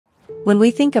When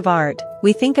we think of art,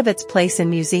 we think of its place in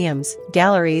museums,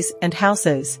 galleries, and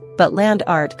houses, but land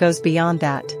art goes beyond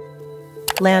that.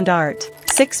 Land art.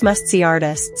 6 must-see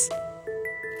artists.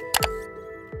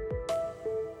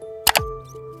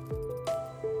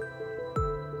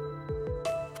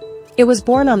 It was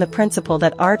born on the principle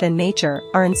that art and nature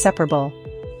are inseparable.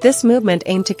 This movement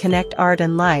aimed to connect art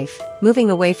and life,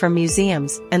 moving away from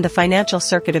museums and the financial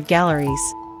circuit of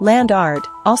galleries. Land art,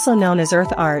 also known as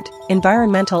earth art,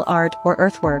 environmental art or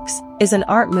earthworks, is an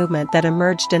art movement that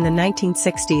emerged in the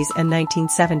 1960s and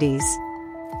 1970s.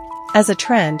 As a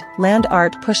trend, land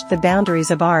art pushed the boundaries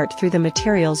of art through the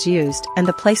materials used and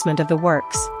the placement of the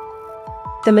works.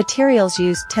 The materials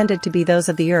used tended to be those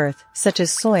of the earth, such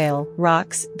as soil,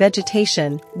 rocks,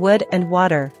 vegetation, wood and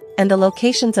water, and the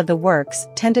locations of the works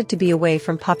tended to be away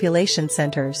from population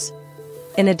centers.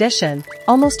 In addition,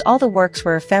 almost all the works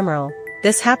were ephemeral.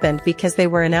 This happened because they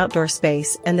were in outdoor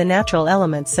space and the natural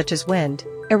elements such as wind,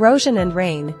 erosion and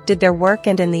rain did their work,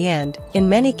 and in the end, in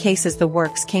many cases the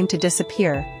works came to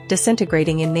disappear,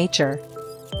 disintegrating in nature.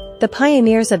 The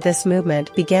pioneers of this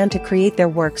movement began to create their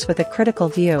works with a critical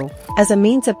view, as a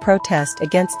means of protest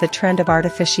against the trend of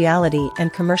artificiality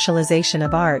and commercialization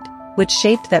of art, which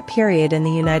shaped that period in the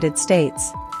United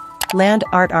States. Land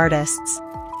art artists.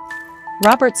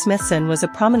 Robert Smithson was a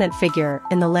prominent figure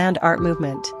in the land art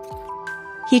movement.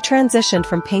 He transitioned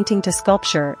from painting to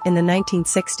sculpture in the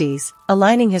 1960s,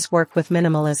 aligning his work with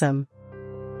minimalism.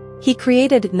 He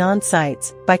created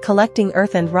non-sites by collecting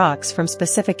earth and rocks from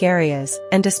specific areas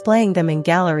and displaying them in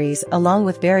galleries along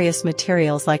with various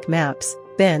materials like maps,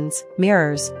 bins,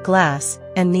 mirrors, glass,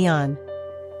 and neon.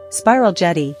 Spiral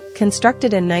Jetty,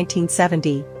 constructed in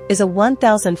 1970, is a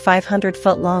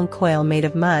 1,500-foot-long coil made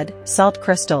of mud, salt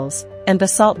crystals, and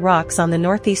basalt rocks on the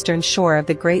northeastern shore of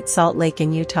the Great Salt Lake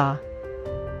in Utah.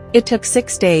 It took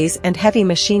 6 days and heavy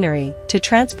machinery to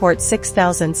transport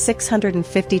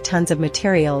 6,650 tons of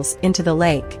materials into the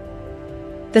lake.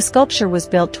 The sculpture was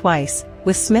built twice,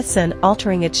 with Smithson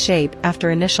altering its shape after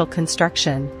initial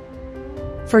construction.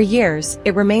 For years,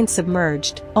 it remained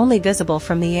submerged, only visible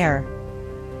from the air.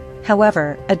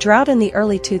 However, a drought in the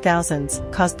early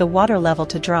 2000s caused the water level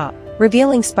to drop,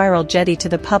 revealing Spiral Jetty to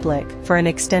the public for an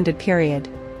extended period.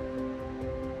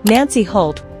 Nancy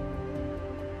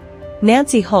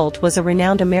Holt was a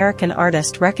renowned American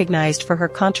artist recognized for her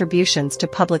contributions to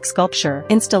public sculpture,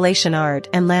 installation art,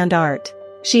 and land art.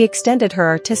 She extended her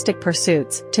artistic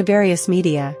pursuits to various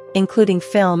media, including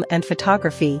film and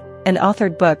photography, and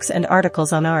authored books and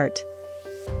articles on art.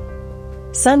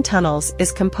 Sun Tunnels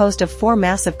is composed of 4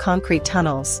 massive concrete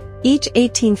tunnels, each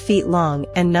 18 feet long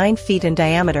and 9 feet in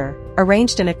diameter,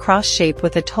 arranged in a cross shape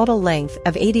with a total length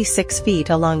of 86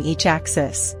 feet along each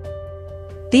axis.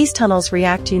 These tunnels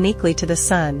react uniquely to the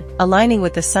sun, aligning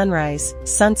with the sunrise,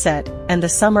 sunset, and the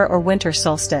summer or winter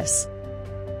solstice.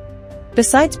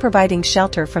 Besides providing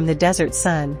shelter from the desert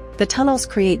sun, the tunnels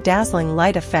create dazzling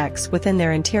light effects within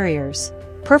their interiors.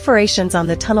 Perforations on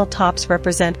the tunnel tops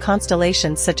represent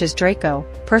constellations such as Draco,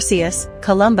 Perseus,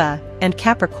 Columba, and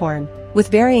Capricorn, with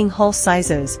varying hole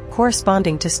sizes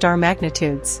corresponding to star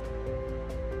magnitudes.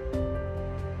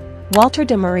 Walter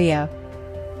de Maria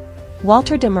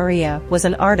was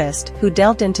an artist who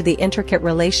delved into the intricate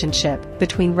relationship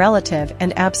between relative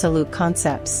and absolute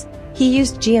concepts. He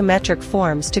used geometric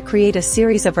forms to create a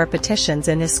series of repetitions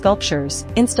in his sculptures,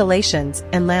 installations,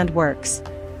 and land works.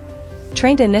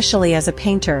 Trained initially as a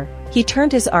painter, he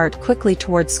turned his art quickly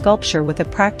towards sculpture with a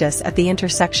practice at the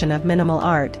intersection of minimal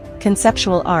art,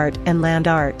 conceptual art, and land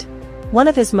art. One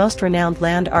of his most renowned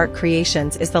land art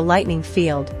creations is the Lightning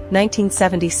Field,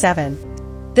 1977.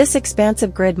 This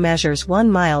expansive grid measures 1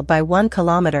 mile by 1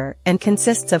 kilometer and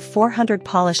consists of 400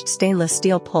 polished stainless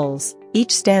steel poles,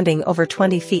 each standing over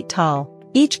 20 feet tall.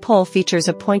 Each pole features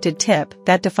a pointed tip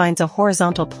that defines a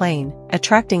horizontal plane,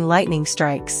 attracting lightning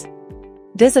strikes.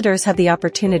 Visitors have the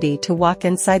opportunity to walk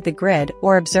inside the grid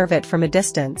or observe it from a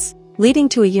distance, leading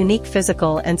to a unique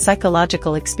physical and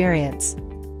psychological experience.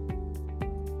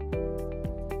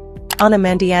 Ana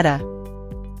Mendieta.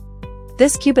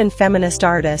 This Cuban feminist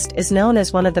artist is known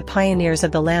as one of the pioneers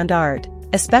of the land art,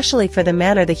 especially for the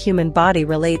manner the human body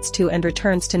relates to and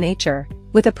returns to nature.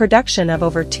 With a production of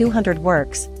over 200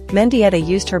 works, Mendieta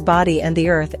used her body and the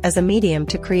earth as a medium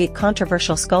to create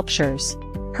controversial sculptures.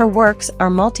 Her works are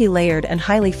multi-layered and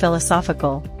highly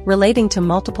philosophical, relating to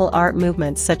multiple art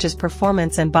movements such as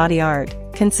performance and body art,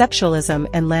 conceptualism,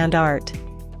 and land art.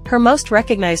 Her most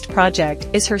recognized project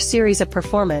is her series of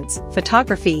performance,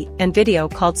 photography, and video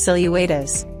called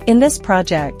Silhouettes. In this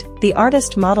project, the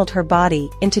artist modeled her body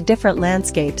into different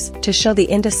landscapes to show the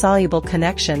indissoluble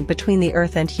connection between the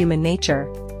earth and human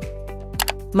nature.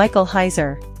 Michael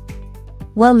Heiser.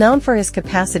 Well known for his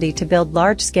capacity to build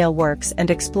large-scale works and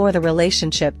explore the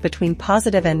relationship between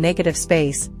positive and negative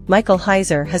space, Michael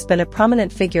Heiser has been a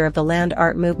prominent figure of the land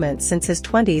art movement since his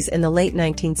 20s in the late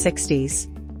 1960s.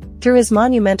 Through his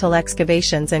monumental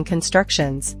excavations and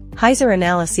constructions, Heiser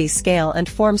analyses scale and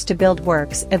forms to build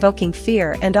works evoking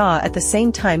fear and awe at the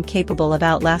same time capable of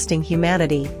outlasting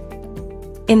humanity.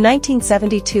 In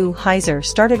 1972, Heiser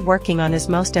started working on his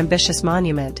most ambitious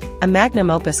monument, a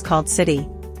magnum opus called City.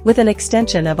 With an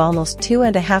extension of almost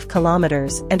 2.5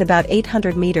 kilometers and about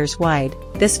 800 meters wide,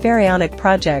 this pharaonic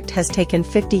project has taken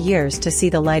 50 years to see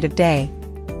the light of day.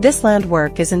 This land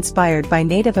work is inspired by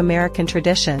Native American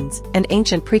traditions and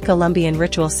ancient pre-Columbian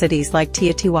ritual cities like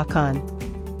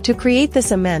Teotihuacan. To create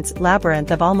this immense labyrinth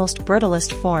of almost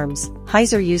brutalist forms,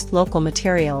 Heiser used local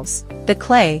materials. The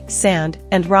clay, sand,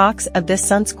 and rocks of this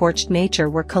sun-scorched nature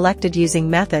were collected using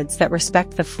methods that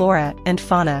respect the flora and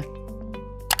fauna.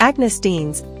 Agnes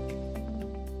Deans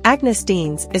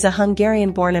is a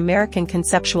Hungarian-born American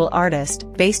conceptual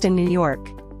artist based in New York.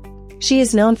 She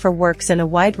is known for works in a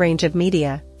wide range of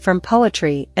media, from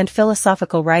poetry and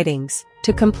philosophical writings,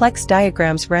 to complex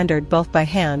diagrams rendered both by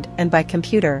hand and by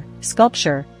computer,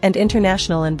 sculpture, and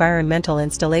international environmental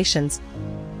installations.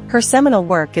 Her seminal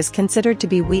work is considered to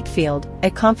be Wheatfield,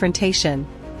 A Confrontation.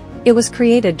 It was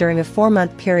created during a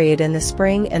 4-month period in the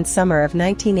spring and summer of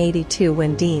 1982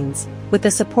 when Deans, with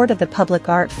the support of the Public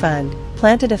Art Fund,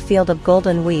 planted a field of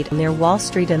golden wheat near Wall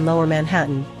Street in Lower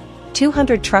Manhattan.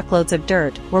 200 truckloads of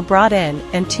dirt were brought in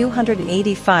and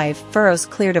 285 furrows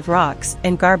cleared of rocks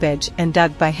and garbage and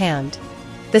dug by hand.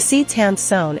 The seeds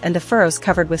hand-sown and the furrows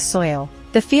covered with soil.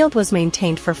 The field was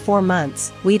maintained for 4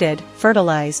 months, weeded,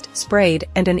 fertilized, sprayed,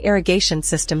 and an irrigation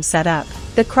system set up.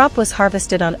 The crop was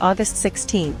harvested on August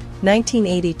 16,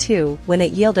 1982, when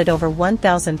it yielded over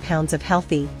 1,000 pounds of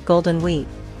healthy, golden wheat.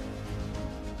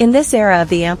 In this era of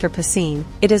the Anthropocene,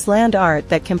 it is land art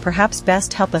that can perhaps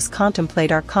best help us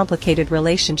contemplate our complicated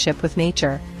relationship with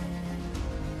nature.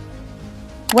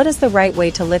 What is the right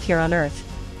way to live here on Earth?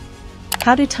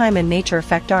 How do time and nature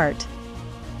affect art?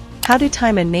 How do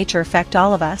time and nature affect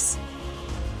all of us?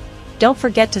 Don't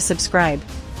forget to subscribe.